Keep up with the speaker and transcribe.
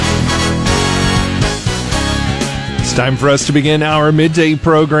It's time for us to begin our midday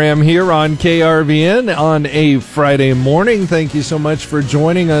program here on KRVN on a Friday morning. Thank you so much for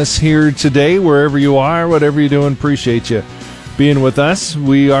joining us here today, wherever you are, whatever you're doing. Appreciate you being with us.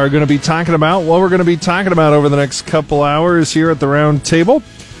 We are going to be talking about what we're going to be talking about over the next couple hours here at the round table.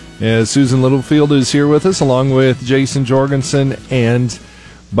 As Susan Littlefield is here with us, along with Jason Jorgensen and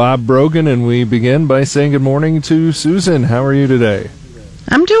Bob Brogan, and we begin by saying good morning to Susan. How are you today?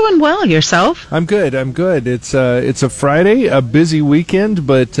 I'm doing well. Yourself? I'm good. It's a Friday, a busy weekend,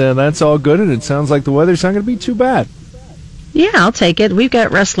 but that's all good, and it sounds like the weather's not going to be too bad. Yeah, I'll take it. We've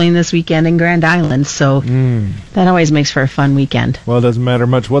got wrestling this weekend in Grand Island, so that always makes for a fun weekend. Well, it doesn't matter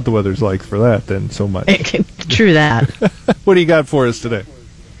much what the weather's like for that, then, so much. True that. What do you got for us today?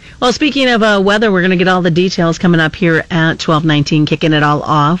 Well, speaking of weather, we're going to get all the details coming up here at 12:19, kicking it all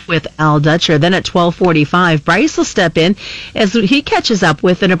off with Al Dutcher. Then at 12:45, Bryce will step in as he catches up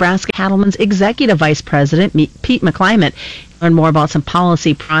with the Nebraska Cattlemen's Executive Vice President, Pete McClymont. Learn more about some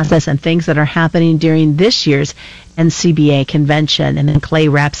policy process and things that are happening during this year's NCBA convention. And then Clay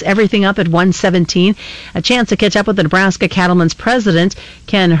wraps everything up at 1:17. A chance to catch up with the Nebraska Cattlemen's president,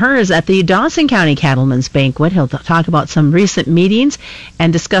 Ken Hers, at the Dawson County Cattlemen's Banquet. He'll talk about some recent meetings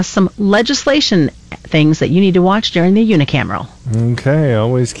and discuss some legislation things that you need to watch during the unicameral. Okay,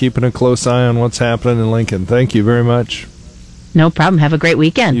 always keeping a close eye on what's happening in Lincoln. Thank you very much. No problem. Have a great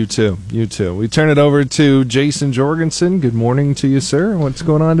weekend. You too. We turn it over to Jason Jorgensen. Good morning to you, sir. What's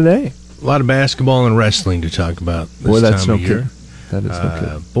going on today? A lot of basketball and wrestling to talk about this that's time no of year. good. That is no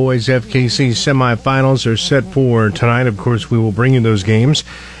good. Boys FKC semifinals are set for tonight. Of course, we will bring you those games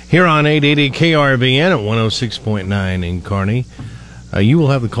here on 880 KRVN at 106.9 in Kearney. You will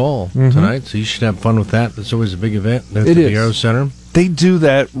have the call tonight, so you should have fun with that. That's always a big event at the Viero Center. They do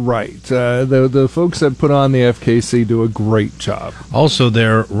that right. The folks that put on the FKC do a great job. Also,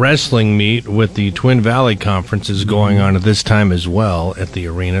 their wrestling meet with the Twin Valley Conference is going on at this time as well at the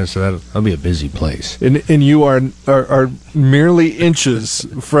arena, so that'll be a busy place. And you are merely inches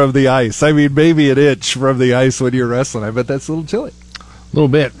from the ice. I mean, maybe an inch from the ice when you're wrestling. I bet that's a little chilly. A little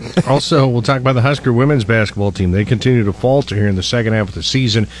bit. Also, we'll talk about the Husker women's basketball team. They continue to falter here in the second half of the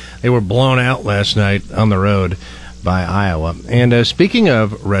season. They were blown out last night on the road by Iowa. And speaking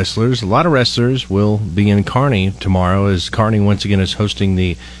of wrestlers, a lot of wrestlers will be in Kearney tomorrow as Kearney once again is hosting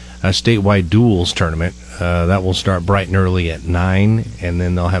the statewide duels tournament. That will start bright and early at 9, and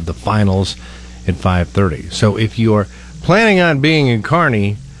then they'll have the finals at 5:30. So if you're planning on being in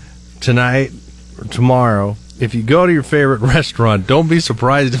Kearney tonight or tomorrow, if you go to your favorite restaurant, don't be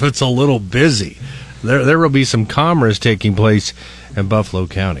surprised if it's a little busy. There will be some commerce taking place in Buffalo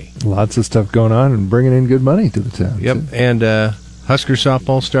County. Lots of stuff going on and bringing in good money to the town. Yep, too. And Husker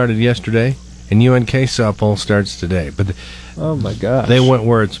softball started yesterday, and UNK softball starts today. But oh my gosh, they went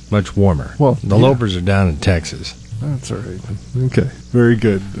where it's much warmer. Well, the Lopers are down in Texas. That's all right. Okay, very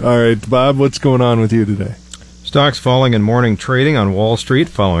good. All right, Bob, what's going on with you today? Stocks falling in morning trading on Wall Street,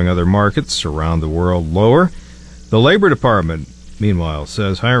 following other markets around the world lower. The Labor Department, meanwhile,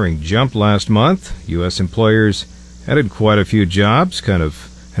 says hiring jumped last month. U.S. employers added quite a few jobs, kind of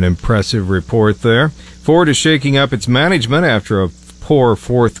an impressive report there. Ford is shaking up its management after a poor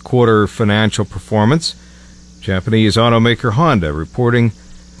fourth quarter financial performance. Japanese automaker Honda reporting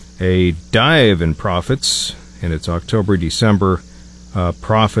a dive in profits in its October-December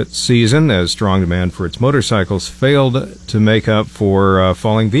profit season as strong demand for its motorcycles failed to make up for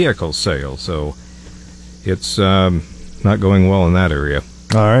falling vehicle sales. So it's not going well in that area.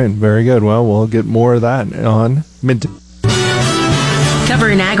 All right, very good. Well, we'll get more of that on midday.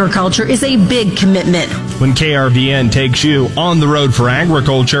 Covering agriculture is a big commitment. When KRVN takes you on the road for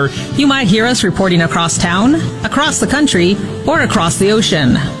agriculture, you might hear us reporting across town, across the country, or across the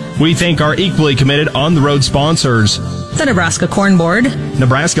ocean. We thank our equally committed on-the-road sponsors: the Nebraska Corn Board,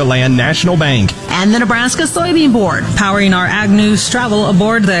 Nebraska Land National Bank, and the Nebraska Soybean Board, powering our ag news travel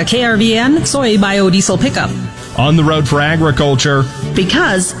aboard the KRVN Soy Biodiesel Pickup. On the road for agriculture,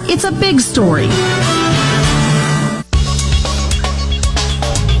 because it's a big story.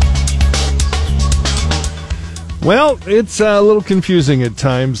 Well, it's a little confusing at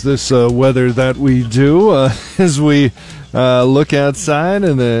times, this weather that we do, as we look outside,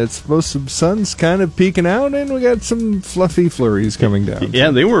 and the sun's kind of peeking out, and we got some fluffy flurries coming down. Yeah,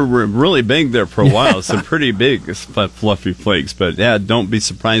 they were really big there for a while. Some pretty big fluffy flakes. But, yeah, don't be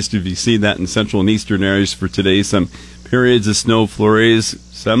surprised if you see that in central and eastern areas for today. Some periods of snow flurries,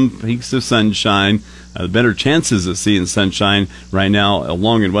 some peaks of sunshine. Better chances of seeing sunshine right now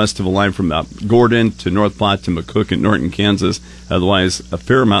along and west of the line from Gordon to North Platte to McCook and Norton, Kansas. Otherwise, a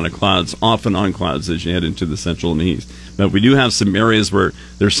fair amount of clouds, off and on clouds as you head into the central and east. But we do have some areas where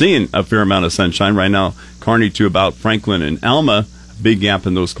they're seeing a fair amount of sunshine right now. Kearney to about Franklin and Alma, big gap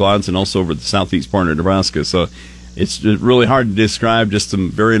in those clouds, and also over the southeast part of Nebraska. So it's really hard to describe, just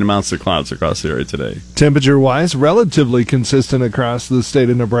some varying amounts of clouds across the area today. Temperature-wise, relatively consistent across the state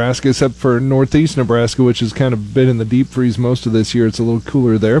of Nebraska, except for northeast Nebraska, which has kind of been in the deep freeze most of this year. It's a little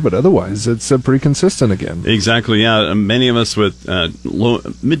cooler there, but otherwise it's pretty consistent again. Exactly, yeah. Many of us with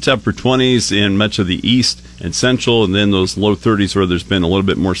mid to upper 20s in much of the east and central, and then those low 30s where there's been a little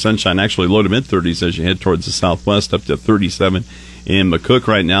bit more sunshine, actually low to mid 30s as you head towards the southwest, up to 37 in McCook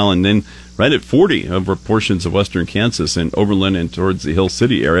right now, and then right at 40 over portions of western Kansas and Overland and towards the Hill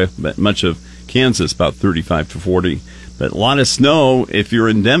City area, but much of Kansas about 35 to 40. But a lot of snow if you're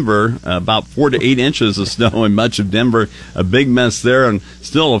in Denver, about 4 to 8 inches of snow in much of Denver, a big mess there, and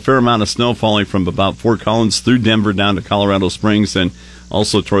still a fair amount of snow falling from about Fort Collins through Denver down to Colorado Springs and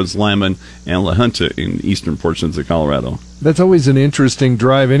also towards Lyman and La Junta in eastern portions of Colorado. That's always an interesting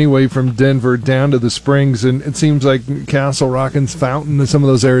drive anyway, from Denver down to the Springs, and it seems like Castle Rock and Fountain and some of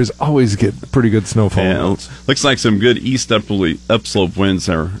those areas always get pretty good snowfall. Yeah, looks like some good east upslope winds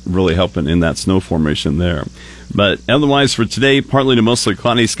are really helping in that snow formation there. But otherwise for today, partly to mostly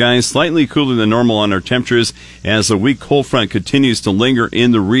cloudy skies, slightly cooler than normal on our temperatures as a weak cold front continues to linger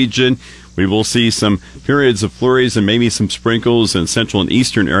in the region. We will see some periods of flurries and maybe some sprinkles in central and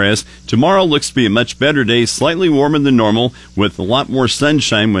eastern areas. Tomorrow looks to be a much better day, slightly warmer than normal, with a lot more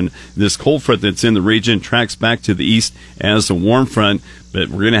sunshine when this cold front that's in the region tracks back to the east as a warm front. But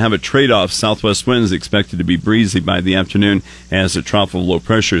we're going to have a trade-off. Southwest winds expected to be breezy by the afternoon as the trough of low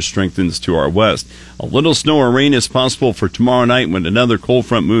pressure strengthens to our west. A little snow or rain is possible for tomorrow night when another cold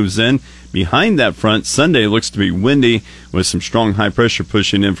front moves in. Behind that front, Sunday looks to be windy with some strong high pressure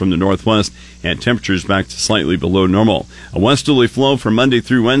pushing in from the northwest and temperatures back to slightly below normal. A westerly flow for Monday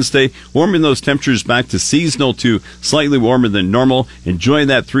through Wednesday, warming those temperatures back to seasonal to slightly warmer than normal. Enjoy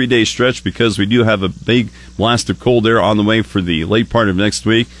that 3-day stretch because we do have a big blast of cold air on the way for the late part of next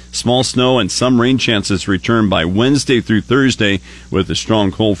week. Small snow and some rain chances return by Wednesday through Thursday with a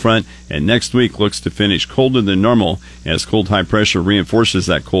strong cold front, and next week looks to finish colder than normal as cold high pressure reinforces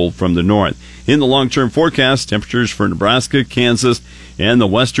that cold from the north. In the long-term forecast, temperatures for Nebraska, Kansas, and the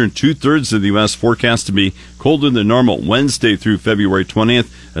western two-thirds of the U.S. forecast to be colder than normal Wednesday through February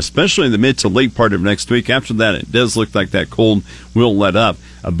 20th, especially in the mid to late part of next week. After that, it does look like that cold will let up.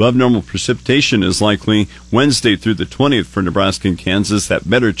 Above normal precipitation is likely Wednesday through the 20th for Nebraska and Kansas. That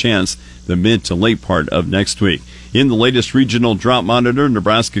better chance the mid to late part of next week. In the latest regional drought monitor,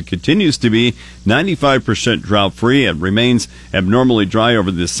 Nebraska continues to be 95% drought-free. It remains abnormally dry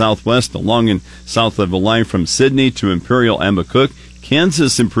over the southwest, along and south of the line from Sidney to Imperial and McCook.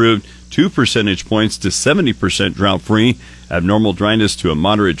 Kansas improved 2 percentage points to 70% drought-free. Abnormal dryness to a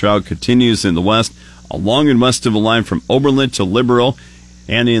moderate drought continues in the west, along and west of the line from Oberlin to Liberal,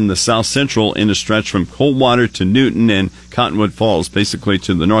 and in the south central in a stretch from Coldwater to Newton and Cottonwood Falls, basically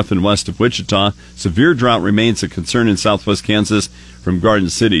to the north and west of Wichita. Severe drought remains a concern in southwest Kansas from Garden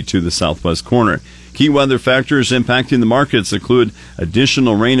City to the southwest corner. Key weather factors impacting the markets include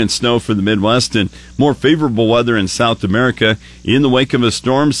additional rain and snow for the Midwest and more favorable weather in South America. In the wake of a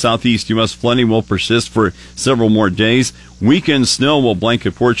storm, southeast U.S. flooding will persist for several more days. Weekend snow will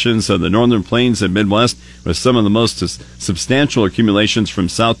blanket portions of the northern plains and Midwest, with some of the most substantial accumulations from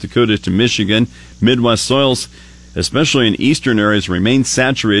South Dakota to Michigan. Midwest soils, especially in eastern areas, remain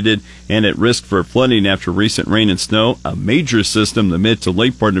saturated and at risk for flooding after recent rain and snow. A major system the mid to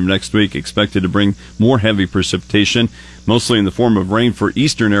late part of next week expected to bring more heavy precipitation, mostly in the form of rain for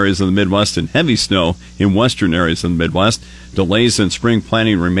eastern areas of the Midwest and heavy snow in western areas of the Midwest. Delays in spring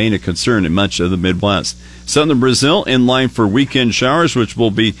planting remain a concern in much of the Midwest. Southern Brazil in line for weekend showers, which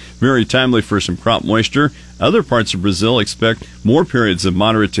will be very timely for some crop moisture. Other parts of Brazil expect more periods of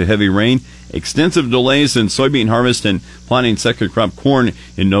moderate to heavy rain. Extensive delays in soybean harvest and planting second crop corn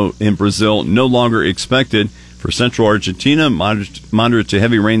in Brazil no longer expected. For central Argentina, moderate to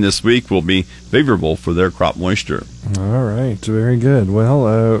heavy rain this week will be favorable for their crop moisture. All right, very good.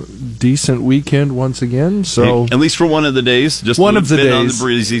 Well, decent weekend once again. So at least for one of the days, just one a of the bit days on the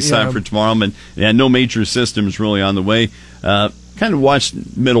breezy side for tomorrow, and no major systems really on the way. Kind of watch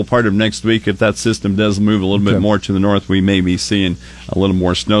middle part of next week. If that system does move a little bit more to the north, we may be seeing a little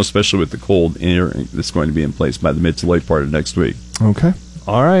more snow, especially with the cold air that's going to be in place by the mid to late part of next week. Okay.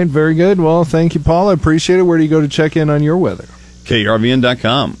 All right. Very good. Well, thank you, Paul. I appreciate it. Where do you go to check in on your weather?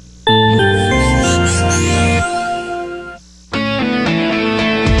 KRVN.com.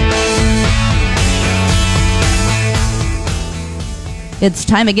 It's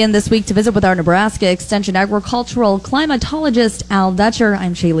time again this week to visit with our Nebraska Extension agricultural climatologist, Al Dutcher.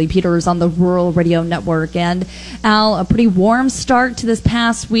 I'm Shaylee Peters on the Rural Radio Network. And Al, a pretty warm start to this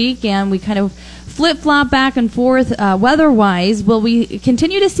past week, and we kind of flip-flop back and forth weather-wise. Will we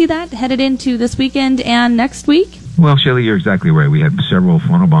continue to see that headed into this weekend and next week? Well, Shelley, you're exactly right. We had several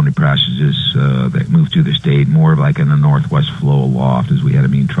frontal boundary passages that moved through the state, more like in the northwest flow aloft, as we had a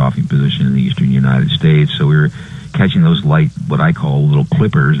mean troughing position in the eastern United States. So we were catching those light, what I call little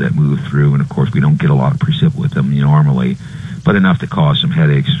clippers that move through, and of course we don't get a lot of precip with them normally, but enough to cause some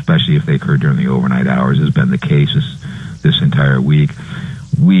headaches, especially if they occur during the overnight hours, has been the case this entire week.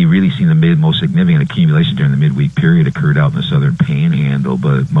 We really seen the most significant accumulation during the midweek period occurred out in the southern panhandle,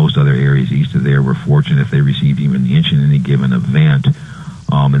 but most other areas east of there were fortunate if they received even an inch in any given event.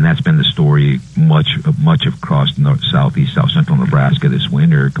 And that's been the story much across southeast, south central Nebraska this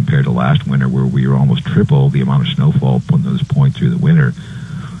winter compared to last winter, where we were almost triple the amount of snowfall put this point through the winter.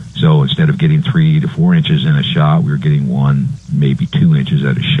 So instead of getting 3 to 4 inches in a shot, we were getting 1, maybe 2 inches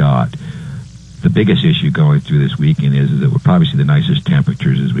at a shot. The biggest issue going through this weekend is that we'll probably see the nicest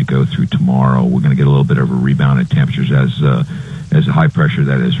temperatures as we go through tomorrow. We're going to get a little bit of a rebound in temperatures as the high pressure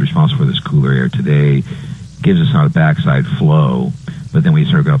that is responsible for this cooler air today gives us on a backside flow. But then we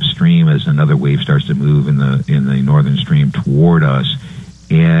sort of go upstream as another wave starts to move in the northern stream toward us.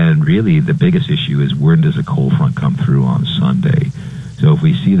 And really the biggest issue is when does a cold front come through on Sunday? So if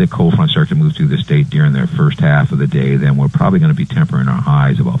we see the cold front start to move through the state during the first half of the day, then we're probably going to be tempering our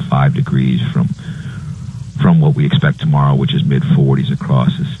highs about 5 degrees from what we expect tomorrow, which is mid-40s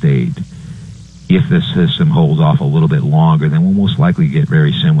across the state. If the system holds off a little bit longer, then we'll most likely get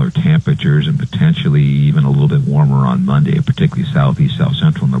very similar temperatures and potentially even a little bit warmer on Monday, particularly southeast, south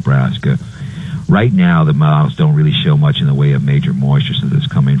central Nebraska. Right now, the models don't really show much in the way of major moisture since it's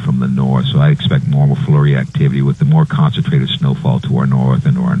coming from the north, so I expect normal flurry activity with the more concentrated snowfall to our north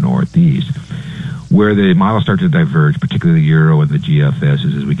and to our northeast. Where the models start to diverge, particularly the Euro and the GFS,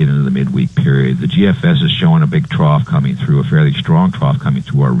 is as we get into the midweek period. The GFS is showing a big trough coming through, a fairly strong trough coming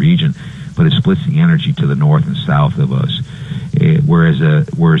through our region, but it splits the energy to the north and south of us, whereas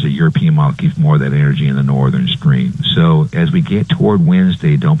a European model keeps more of that energy in the northern stream. So as we get toward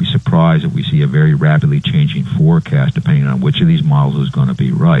Wednesday, don't be surprised if we see a very rapidly changing forecast depending on which of these models is going to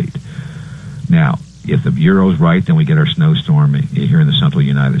be right. Now, if the Euro's right, then we get our snowstorm here in the central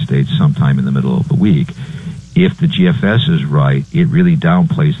United States sometime in the middle of the week. If the GFS is right, it really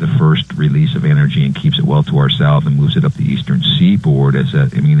downplays the first release of energy and keeps it well to our south and moves it up the eastern seaboard as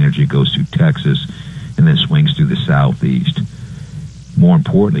that energy goes through Texas and then swings through the southeast. More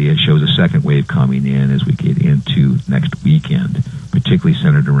importantly, it shows a second wave coming in as we get into next weekend, particularly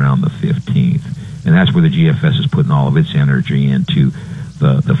centered around the 15th. And that's where the GFS is putting all of its energy into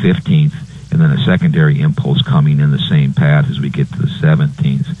the 15th, and then a secondary impulse coming in the same path as we get to the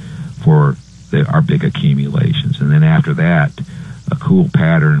 17th for our big accumulations. And then after that, a cool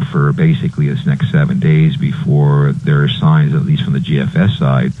pattern for basically this next 7 days before there are signs, at least from the GFS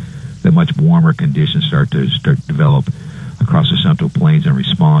side, that much warmer conditions start to develop across the Central Plains in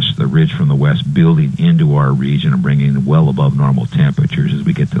response to the ridge from the west building into our region and bringing well above normal temperatures as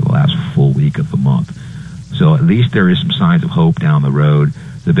we get to the last full week of the month. So at least there is some signs of hope down the road.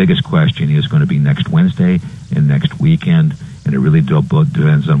 The biggest question is going to be next Wednesday and next weekend, and it really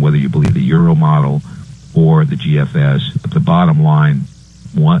depends on whether you believe the Euro model or the GFS. But the bottom line,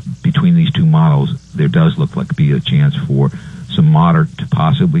 between these two models, there does look like be a chance for some moderate to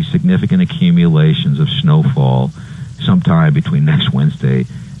possibly significant accumulations of snowfall sometime between next Wednesday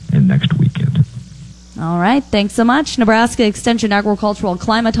and next weekend. All right. Thanks so much, Nebraska Extension agricultural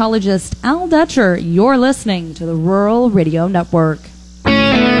climatologist Al Dutcher. You're listening to the Rural Radio Network.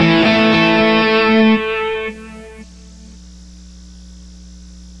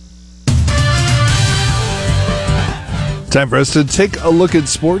 Time for us to take a look at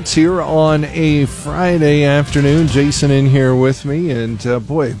sports here on a Friday afternoon. Jason in here with me, and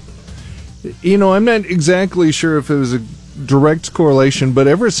boy, you know, I'm not exactly sure if it was a direct correlation, but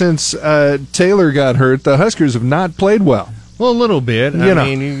ever since Taylor got hurt, the Huskers have not played well. Well, a little bit. I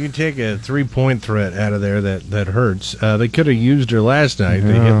mean, you take a 3-point threat out of there that hurts. They could have used her last night.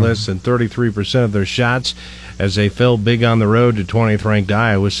 They hit less than 33% of their shots as they fell big on the road to 20th ranked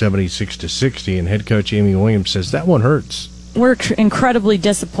Iowa, 76-60. And head coach Amy Williams says that one hurts. We're incredibly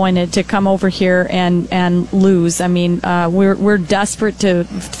disappointed to come over here and lose. I mean, we're desperate to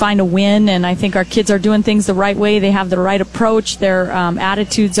find a win, and I think our kids are doing things the right way. They have the right approach. Their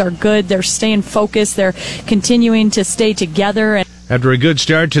attitudes are good. They're staying focused. They're continuing to stay together. After a good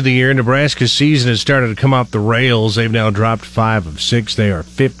start to the year, Nebraska's season has started to come off the rails. They've now dropped 5 of 6. They are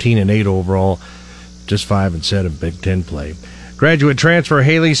 15-8 overall, just 5-7 Big Ten play. Graduate transfer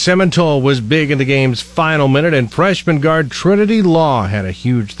Haley Semental was big in the game's final minute, and freshman guard Trinity Law had a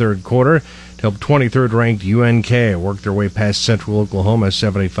huge third quarter to help 23rd-ranked UNK work their way past Central Oklahoma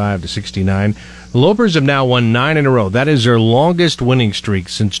 75-69. The Lopers have now won 9 in a row. That is their longest winning streak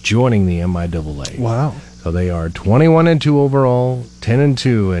since joining the MIAA. Wow. So they are 21-2 overall,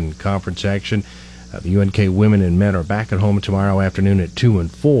 10-2 in conference action. The UNK women and men are back at home tomorrow afternoon at 2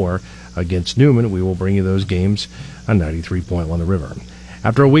 and 4 against Newman. We will bring you those games on 93.1 The River.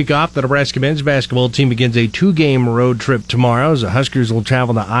 After a week off, the Nebraska men's basketball team begins a 2-game road trip tomorrow as the Huskers will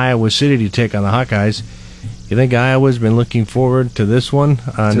travel to Iowa City to take on the Hawkeyes. You think Iowa's been looking forward to this one?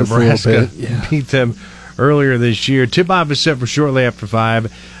 Nebraska beat them earlier this year. Tip-off is set for shortly after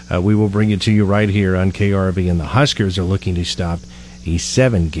 5. We will bring it to you right here on KRV, and the Huskers are looking to stop a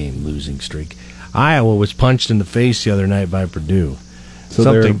 7-game losing streak. Iowa was punched in the face the other night by Purdue. So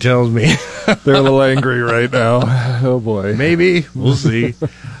something tells me they're a little angry right now. Oh, boy. Maybe. We'll see.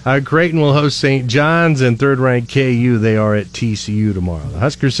 Creighton will host St. John's, and third-ranked KU. They are at TCU tomorrow. The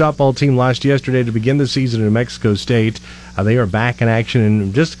Huskers softball team lost yesterday to begin the season in New Mexico State. They are back in action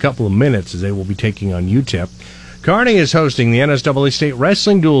in just a couple of minutes as they will be taking on UTEP. Kearney is hosting the NSAA State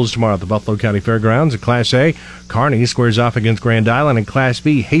Wrestling Duels tomorrow at the Buffalo County Fairgrounds. In Class A, Kearney squares off against Grand Island. In Class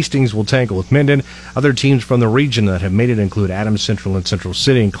B, Hastings will tangle with Minden. Other teams from the region that have made it include Adams Central and Central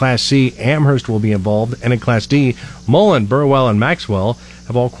City. In Class C, Amherst will be involved. And in Class D, Mullen, Burwell, and Maxwell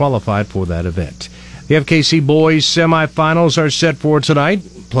have all qualified for that event. The FKC boys semifinals are set for tonight.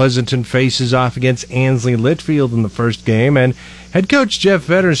 Pleasanton faces off against Ansley Litchfield in the first game, and head coach Jeff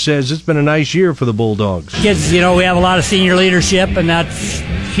Vetter says it's been a nice year for the Bulldogs. Kids, we have a lot of senior leadership, and that's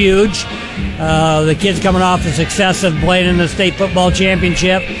huge. The kids coming off the success of playing in the state football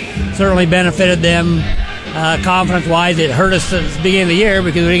championship certainly benefited them confidence-wise. It hurt us at the beginning of the year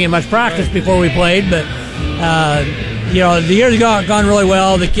because we didn't get much practice before we played, but the year's gone really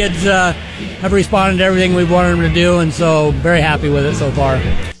well. The kids have responded to everything we've wanted them to do, and so very happy with it so far.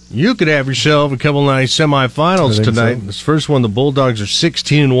 You could have yourself a couple nice semifinals tonight. So. This first one, the Bulldogs are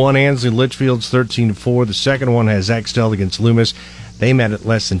 16-1. Ansley Litchfield's 13-4. The second one has Axtell against Loomis. They met it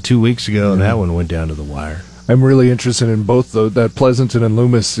less than 2 weeks ago, and that one went down to the wire. I'm really interested in both, though. That Pleasanton and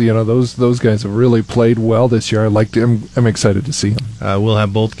Loomis, those guys have really played well this year. I'm excited to see them. We'll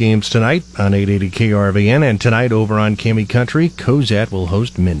have both games tonight on 880 KRVN, and tonight over on Cami Country, Cozad will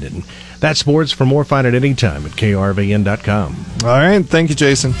host Minden. That's sports. For more, find it anytime at krvn.com. All right. Thank you,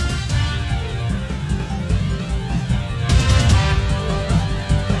 Jason.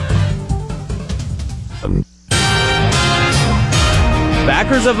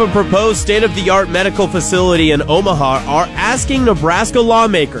 Backers of a proposed state-of-the-art medical facility in Omaha are asking Nebraska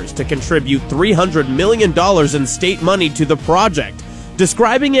lawmakers to contribute $300 million in state money to the project.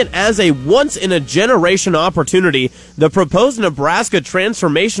 Describing it as a once-in-a-generation opportunity, the proposed Nebraska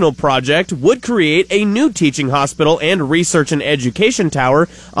Transformational Project would create a new teaching hospital and research and education tower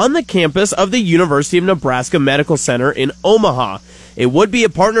on the campus of the University of Nebraska Medical Center in Omaha. It would be a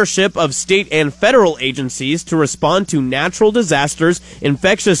partnership of state and federal agencies to respond to natural disasters,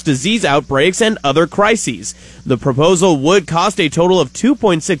 infectious disease outbreaks, and other crises. The proposal would cost a total of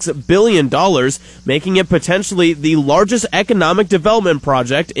 $2.6 billion, making it potentially the largest economic development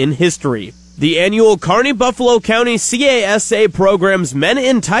project in history. The annual Kearney-Buffalo County CASA program's Men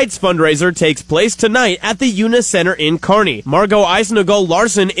in Tights fundraiser takes place tonight at the Eunice Center in Kearney. Margot Eisnagel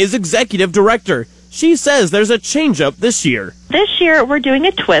Larson is executive director. She says there's a change-up this year. This year, we're doing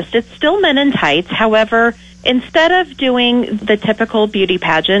a twist. It's still Men in Tights. However, instead of doing the typical beauty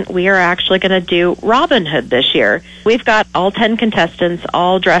pageant, we are actually going to do Robin Hood this year. We've got all 10 contestants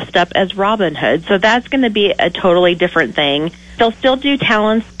all dressed up as Robin Hood, so that's going to be a totally different thing. They'll still do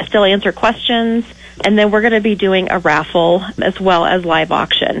talents, still answer questions, and then we're going to be doing a raffle as well as live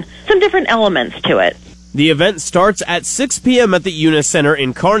auction. Some different elements to it. The event starts at 6 p.m. at the Eunice Center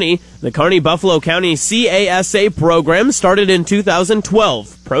in Kearney. The Kearney-Buffalo County CASA program started in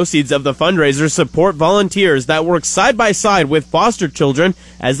 2012. Proceeds of the fundraiser support volunteers that work side by side with foster children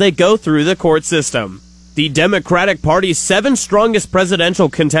as they go through the court system. The Democratic Party's 7 strongest presidential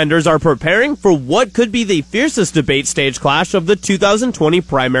contenders are preparing for what could be the fiercest debate stage clash of the 2020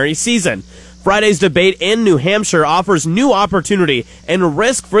 primary season. Friday's debate in New Hampshire offers new opportunity and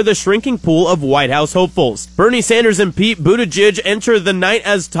risk for the shrinking pool of White House hopefuls. Bernie Sanders and Pete Buttigieg enter the night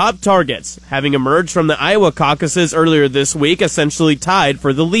as top targets, having emerged from the Iowa caucuses earlier this week, essentially tied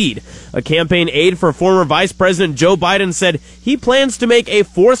for the lead. A campaign aide for former Vice President Joe Biden said he plans to make a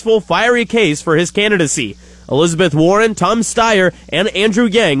forceful, fiery case for his candidacy. Elizabeth Warren, Tom Steyer, and Andrew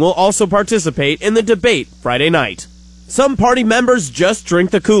Yang will also participate in the debate Friday night. Some party members just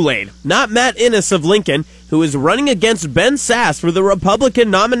drink the Kool-Aid. Not Matt Innes of Lincoln, who is running against Ben Sasse for the Republican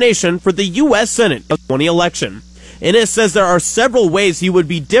nomination for the U.S. Senate of 2020 election. Innes says there are several ways he would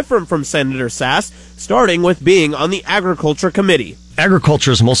be different from Senator Sasse, starting with being on the Agriculture Committee.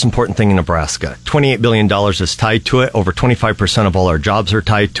 Agriculture is the most important thing in Nebraska. $28 billion is tied to it. Over 25% of all our jobs are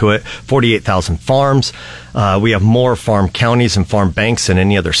tied to it. 48,000 farms. We have more farm counties and farm banks than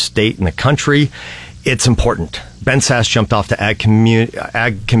any other state in the country. It's important. Ben Sasse jumped off the Ag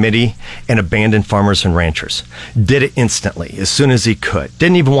Committee and abandoned farmers and ranchers. Did it instantly, as soon as he could.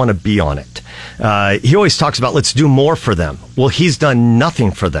 Didn't even want to be on it. He always talks about, let's do more for them. Well, he's done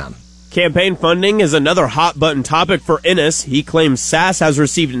nothing for them. Campaign funding is another hot-button topic for Innes. He claims Sasse has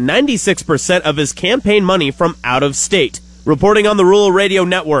received 96% of his campaign money from out of state. Reporting on the Rural Radio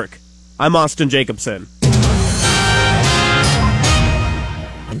Network, I'm Austin Jacobson.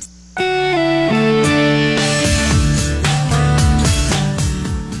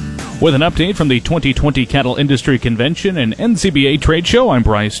 With an update from the 2020 Cattle Industry Convention and NCBA Trade Show, I'm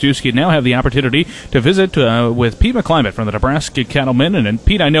Bryce Dusky. Now have the opportunity to visit with Pete McClimate from the Nebraska Cattlemen. And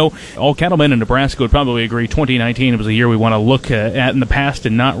Pete, I know all cattlemen in Nebraska would probably agree 2019 was a year we want to look at in the past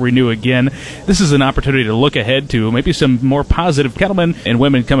and not renew again. This is an opportunity to look ahead to maybe some more positive cattlemen and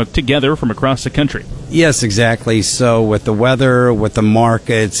women coming together from across the country. Yes, exactly. So with the weather, with the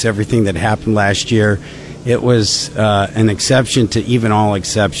markets, everything that happened last year, it was an exception to even all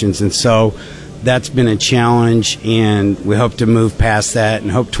exceptions, and so that's been a challenge, and we hope to move past that and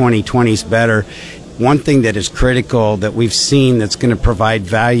hope 2020 is better. One thing that is critical that we've seen that's going to provide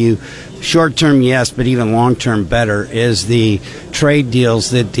value, short-term, yes, but even long-term better, is the trade deals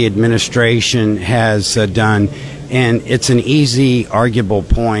that the administration has done, and it's an easy, arguable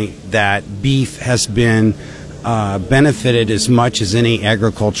point that beef has been benefited as much as any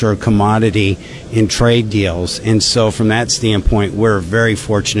agricultural commodity in trade deals. And so from that standpoint, we're very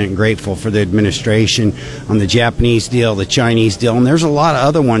fortunate and grateful for the administration on the Japanese deal, the Chinese deal, and there's a lot of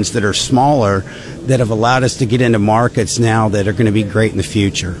other ones that are smaller that have allowed us to get into markets now that are going to be great in the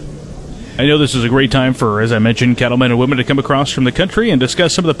future. I know this is a great time for, as I mentioned, cattlemen and women to come across from the country and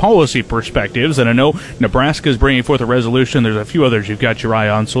discuss some of the policy perspectives. And I know Nebraska is bringing forth a resolution. There's a few others you've got your eye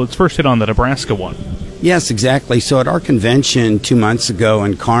on. So let's first hit on the Nebraska one. Yes, exactly. So at our convention 2 months ago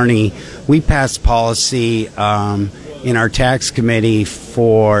in Kearney, we passed policy in our tax committee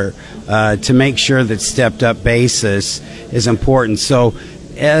for to make sure that stepped-up basis is important. So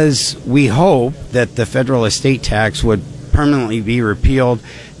as we hope that the federal estate tax would permanently be repealed,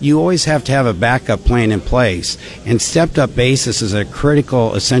 you always have to have a backup plan in place. And stepped-up basis is a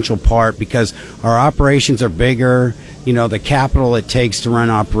critical, essential part because our operations are bigger. You know, the capital it takes to run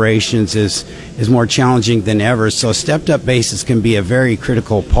operations is more challenging than ever. So stepped-up basis can be a very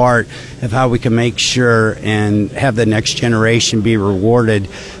critical part of how we can make sure and have the next generation be rewarded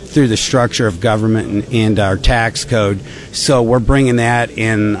through the structure of government and our tax code. So we're bringing that,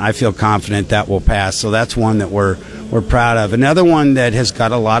 and I feel confident that will pass. So that's one that we're proud of. Another one that has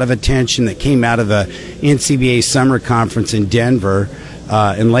got a lot of attention that came out of the NCBA Summer Conference in Denver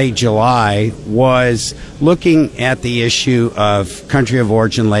in late July was looking at the issue of country of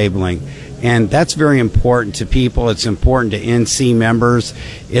origin labeling. And that's very important to people. It's important to NC members.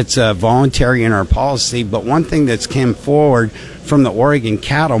 It's voluntary in our policy. But one thing that's came forward from the Oregon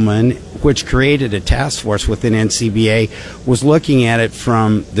Cattlemen, which created a task force within NCBA, was looking at it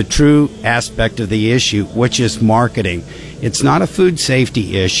from the true aspect of the issue, which is marketing. It's not a food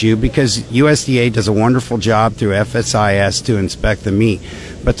safety issue because USDA does a wonderful job through FSIS to inspect the meat.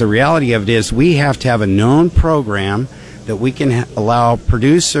 But the reality of it is we have to have a known program that we can allow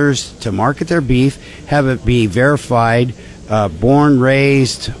producers to market their beef, have it be verified, born,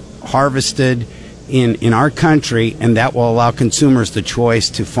 raised, harvested in our country, and that will allow consumers the choice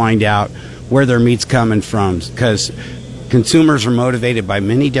to find out where their meat's coming from, because consumers are motivated by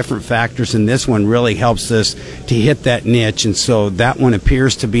many different factors, and this one really helps us to hit that niche. And so that one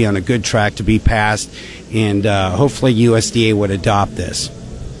appears to be on a good track to be passed, and hopefully USDA would adopt this.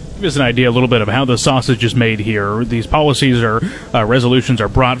 Give us an idea a little bit of how the sausage is made here. These policies or resolutions are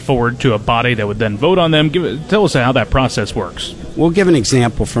brought forward to a body that would then vote on them. Tell us how that process works. We'll give an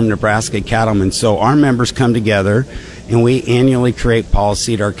example from Nebraska Cattlemen. So our members come together, and we annually create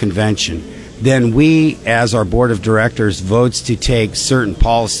policy at our convention. Then we, as our board of directors, votes to take certain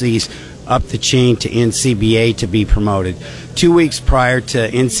policies up the chain to NCBA to be promoted. 2 weeks prior to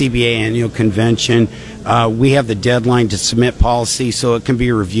NCBA annual convention, we have the deadline to submit policy so it can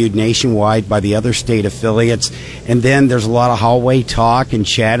be reviewed nationwide by the other state affiliates. And then there's a lot of hallway talk and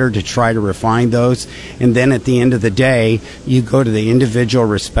chatter to try to refine those. And then at the end of the day, you go to the individual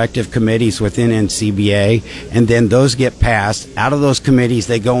respective committees within NCBA, and then those get passed. Out of those committees,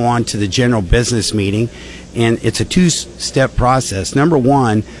 they go on to the general business meeting, and it's a two-step process. Number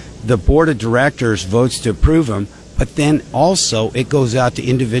one, the board of directors votes to approve them, but then also it goes out to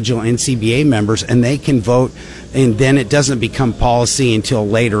individual NCBA members and they can vote, and then it doesn't become policy until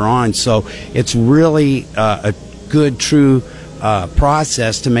later on. So it's really a good, true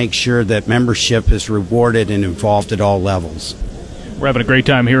process to make sure that membership is rewarded and involved at all levels. We're having a great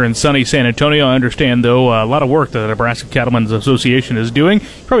time here in sunny San Antonio. I understand, though, a lot of work that the Nebraska Cattlemen's Association is doing. You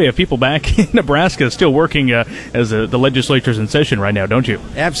probably have people back in Nebraska still working as the legislature's in session right now, don't you?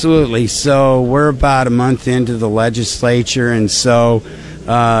 Absolutely. So we're about a month into the legislature, and so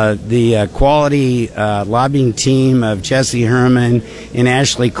the quality lobbying team of Jesse Herman and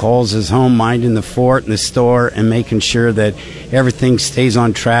Ashley Coles is home minding the fort and the store and making sure that everything stays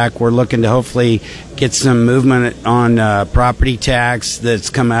on track. We're looking to hopefully get some movement on property tax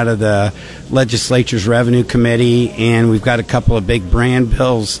that's come out of the legislature's revenue committee, and we've got a couple of big brand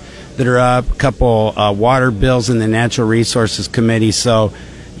bills that are up, a couple water bills in the natural resources committee. So,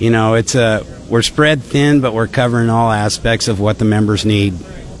 you know, we're spread thin, but we're covering all aspects of what the members need.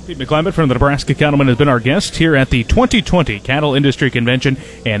 Pete McClymont from the Nebraska Cattlemen has been our guest here at the 2020 Cattle Industry Convention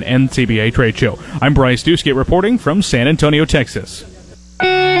and NCBA Trade Show. I'm Bryce Duskett reporting from San Antonio, Texas.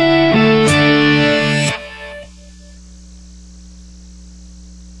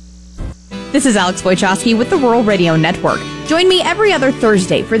 This is Alex Wojcicki with the Rural Radio Network. Join me every other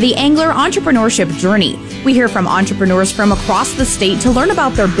Thursday for the Angler Entrepreneurship Journey. We hear from entrepreneurs from across the state to learn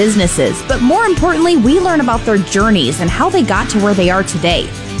about their businesses, but more importantly, we learn about their journeys and how they got to where they are today.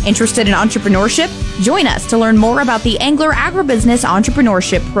 Interested in entrepreneurship? Join us to learn more about the Angler Agribusiness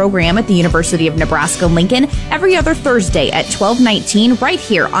Entrepreneurship Program at the University of Nebraska-Lincoln every other Thursday at 12:19 right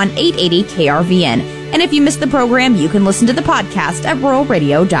here on 880 KRVN. And if you missed the program, you can listen to the podcast at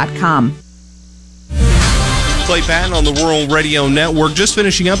ruralradio.com. Clay Patton on the Rural Radio Network, just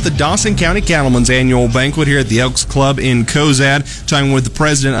finishing up the Dawson County Cattlemen's annual banquet here at the Elks Club in Cozad. Talking with the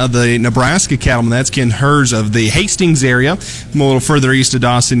president of the Nebraska Cattlemen, that's Ken Herz of the Hastings area, a little further east of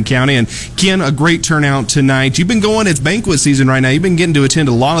Dawson County. And Ken, a great turnout tonight. You've been going, it's banquet season right now. You've been getting to attend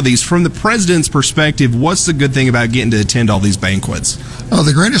a lot of these. From the president's perspective, what's the good thing about getting to attend all these banquets?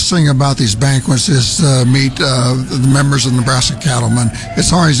 The greatest thing about these banquets is to meet the members of the Nebraska Cattlemen.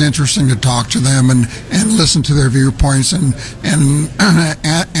 It's always interesting to talk to them and listen to their viewpoints and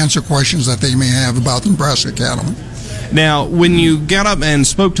answer questions that they may have about the Nebraska Cattlemen. Now, when you got up and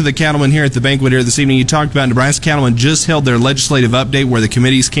spoke to the cattlemen here at the banquet here this evening, you talked about Nebraska Cattlemen just held their legislative update where the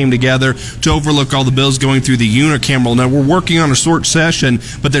committees came together to overlook all the bills going through the unicameral. Now, we're working on a short session,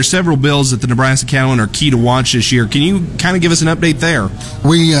 but there's several bills that the Nebraska Cattlemen are key to watch this year. Can you kind of give us an update there?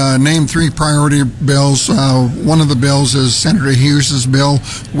 We named three priority bills. One of the bills is Senator Hughes' bill,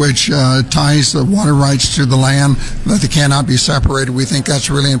 which ties the water rights to the land, that they cannot be separated. We think that's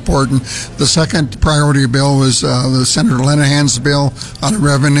really important. The second priority bill is the Senator Lenahan's bill on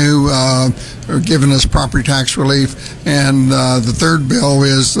revenue, giving us property tax relief. And the third bill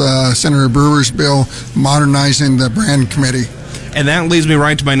is Senator Brewer's bill, modernizing the brand committee. And that leads me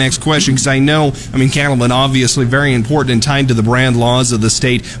right to my next question, because I know, cattlemen obviously very important and tied to the brand laws of the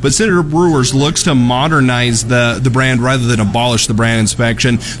state, but Senator Brewers looks to modernize the brand rather than abolish the brand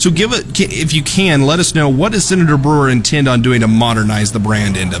inspection. So if you can, let us know, what does Senator Brewer intend on doing to modernize the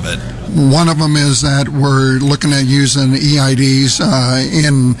brand end of it? One of them is that we're looking at using EIDs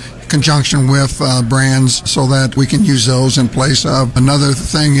in conjunction with brands so that we can use those in place of. Another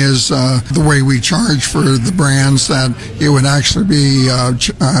thing is the way we charge for the brands, that it would actually be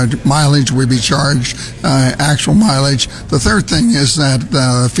mileage would be charged, actual mileage. The third thing is that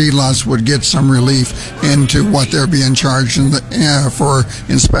feedlots would get some relief into what they're being charged for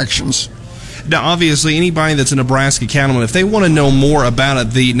inspections. Now, obviously, anybody that's a Nebraska Cattleman, if they want to know more about it,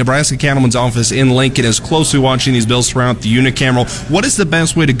 the Nebraska Cattleman's office in Lincoln is closely watching these bills throughout the unicameral. What is the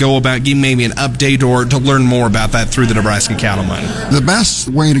best way to go about getting maybe an update or to learn more about that through the Nebraska Cattleman? The best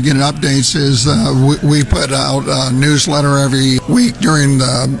way to get updates is we put out a newsletter every week during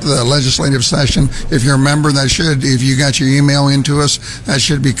the legislative session. If you're a member, if you got your email into us, that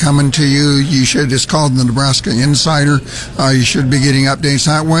should be coming to you. It's called the Nebraska Insider. You should be getting updates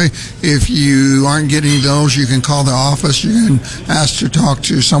that way. If you you aren't getting those, you can call the office. You can ask to talk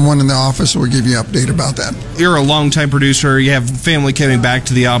to someone in the office, we'll give you an update about that. You're a longtime producer. You have family coming back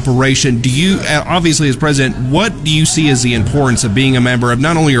to the operation. Do you, obviously as president, what do you see as the importance of being a member of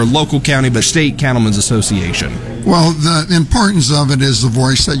not only your local county but state cattlemen's association? Well, the importance of it is the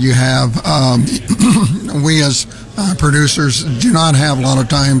voice that you have. We as producers do not have a lot of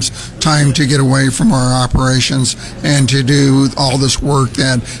time to get away from our operations and to do all this work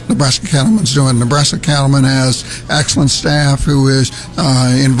that Nebraska Cattlemen's doing. Nebraska Cattlemen has excellent staff who is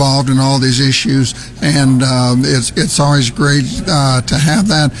involved in all these issues, and it's always great to have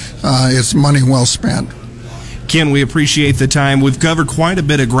that. It's money well spent. Ken, we appreciate the time. We've covered quite a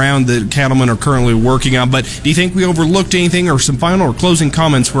bit of ground that cattlemen are currently working on, but do you think we overlooked anything, or some final or closing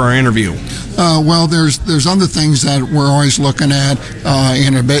comments for our interview? Well, there's other things that we're always looking at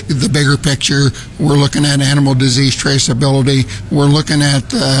in the bigger picture. We're looking at animal disease traceability. We're looking at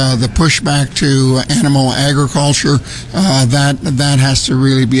the pushback to animal agriculture. That has to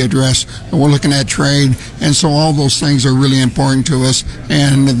really be addressed. We're looking at trade, and so all those things are really important to us,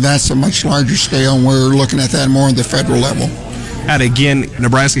 and that's a much larger scale, and we're looking at that more on the federal level. And again,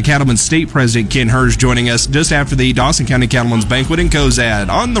 Nebraska Cattlemen's State President Ken Herz joining us just after the Dawson County Cattlemen's Banquet in Cozad.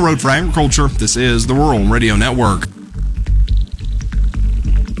 On the road for agriculture, this is the Rural Radio Network.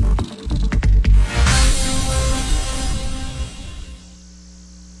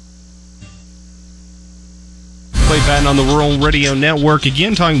 Clay Patton on the Rural Radio Network.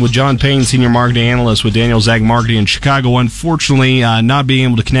 Again, talking with John Payne, Senior Marketing Analyst with Daniels Ag Marketing in Chicago. Unfortunately, not being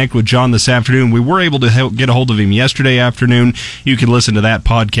able to connect with John this afternoon. We were able to get a hold of him yesterday afternoon. You can listen to that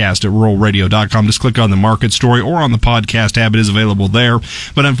podcast at ruralradio.com. Just click on the market story or on the podcast tab. It is available there.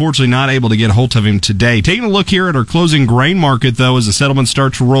 But unfortunately, not able to get a hold of him today. Taking a look here at our closing grain market, though, as the settlements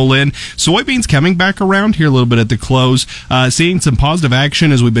start to roll in. Soybeans coming back around here a little bit at the close. Seeing some positive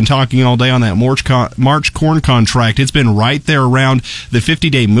action as we've been talking all day on that March corn contract. It's been right there around the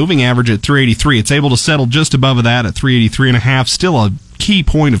 50-day moving average at 383. It's able to settle just above that at 383.5. Still a key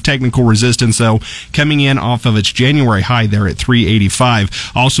point of technical resistance, though, coming in off of its January high there at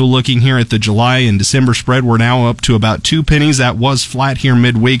 385. Also looking here at the July and December spread, we're now up to about 2 pennies. That was flat here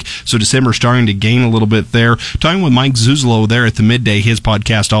midweek, so December starting to gain a little bit there. Talking with Mike Zuzolo there at the midday, his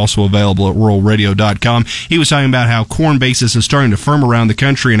podcast also available at ruralradio.com. He was talking about how corn basis is starting to firm around the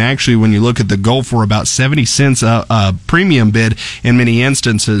country, and actually when you look at the Gulf, we're about 70 cents a premium bid in many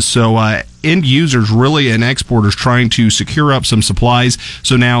instances. So end users really and exporters trying to secure up some supplies.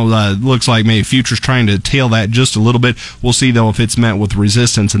 So now looks like maybe futures trying to tail that just a little bit. We'll see, though, if it's met with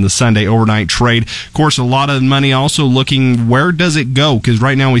resistance in the Sunday overnight trade. Of course, a lot of money also looking where does it go, because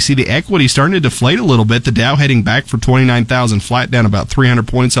right now we see the equity starting to deflate a little bit. The Dow heading back for 29,000 flat, down about 300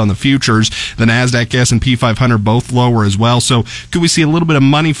 points on the futures. The NASDAQ, S&P 500 both lower as well. So could we see a little bit of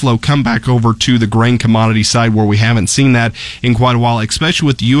money flow come back over to the grain commodity side where we haven't seen that in quite a while, especially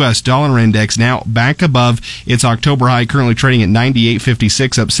with the U.S. dollar index now back above its October high, currently trading at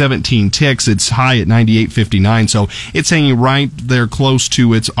 98.56, up 17 ticks. It's high at 98.59, so it's hanging right there close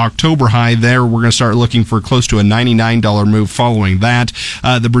to its October high there. We're going to start looking for close to a $99 move following that.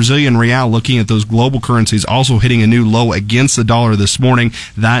 The Brazilian real, looking at those global currencies, also hitting a new low against the dollar this morning.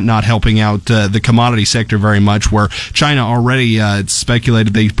 That not helping out the commodity sector very much, where China already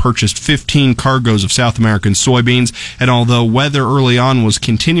speculated they purchased 15 cargoes of South American soybeans, and although weather early on was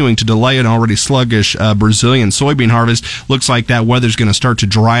continuing to delay an already sluggish Brazilian soybean harvest, looks like that weather's going to start to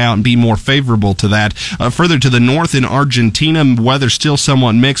dry out and be more favorable to that. Further to the north in Argentina, weather still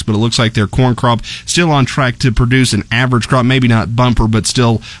somewhat mixed, but it looks like their corn crop still on track to produce an average crop, maybe not bumper, but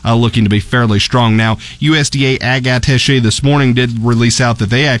still looking to be fairly strong. Now, USDA Ag Attaché this morning did release out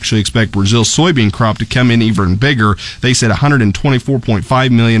that they actually expect Brazil's soybean crop to come in even bigger. They said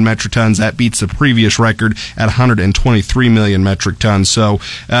 124.5 million metric tons. That beats the previous record at 123 million metric tons. So,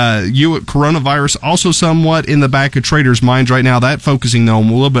 coronavirus also somewhat in the back of traders' minds right now. That focusing, though, a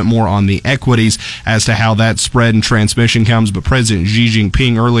little bit more on the equities as to how that spread and transmission comes. But President Xi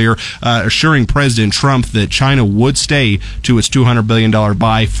Jinping earlier assuring President Trump that China would stay to its $200 billion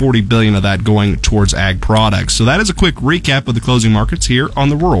buy, $40 billion of that going towards ag products. So that is a quick recap of the closing markets here on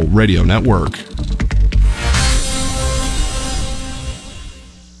the Rural Radio Network.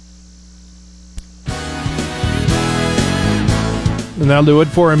 And that'll do it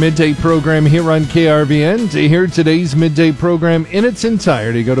for our midday program here on KRVN. To hear today's midday program in its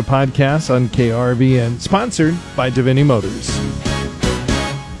entirety, go to podcasts on KRVN, sponsored by Davini Motors.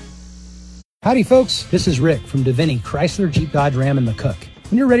 Howdy, folks. This is Rick from Davini Chrysler, Jeep, Dodge, Ram, and McCook.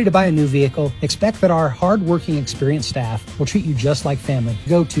 When you're ready to buy a new vehicle, expect that our hard-working, experienced staff will treat you just like family.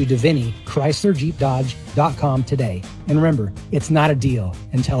 Go to Davini Chrysler, Jeep, Dodge.com today. And remember, it's not a deal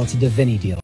until it's a Davini deal.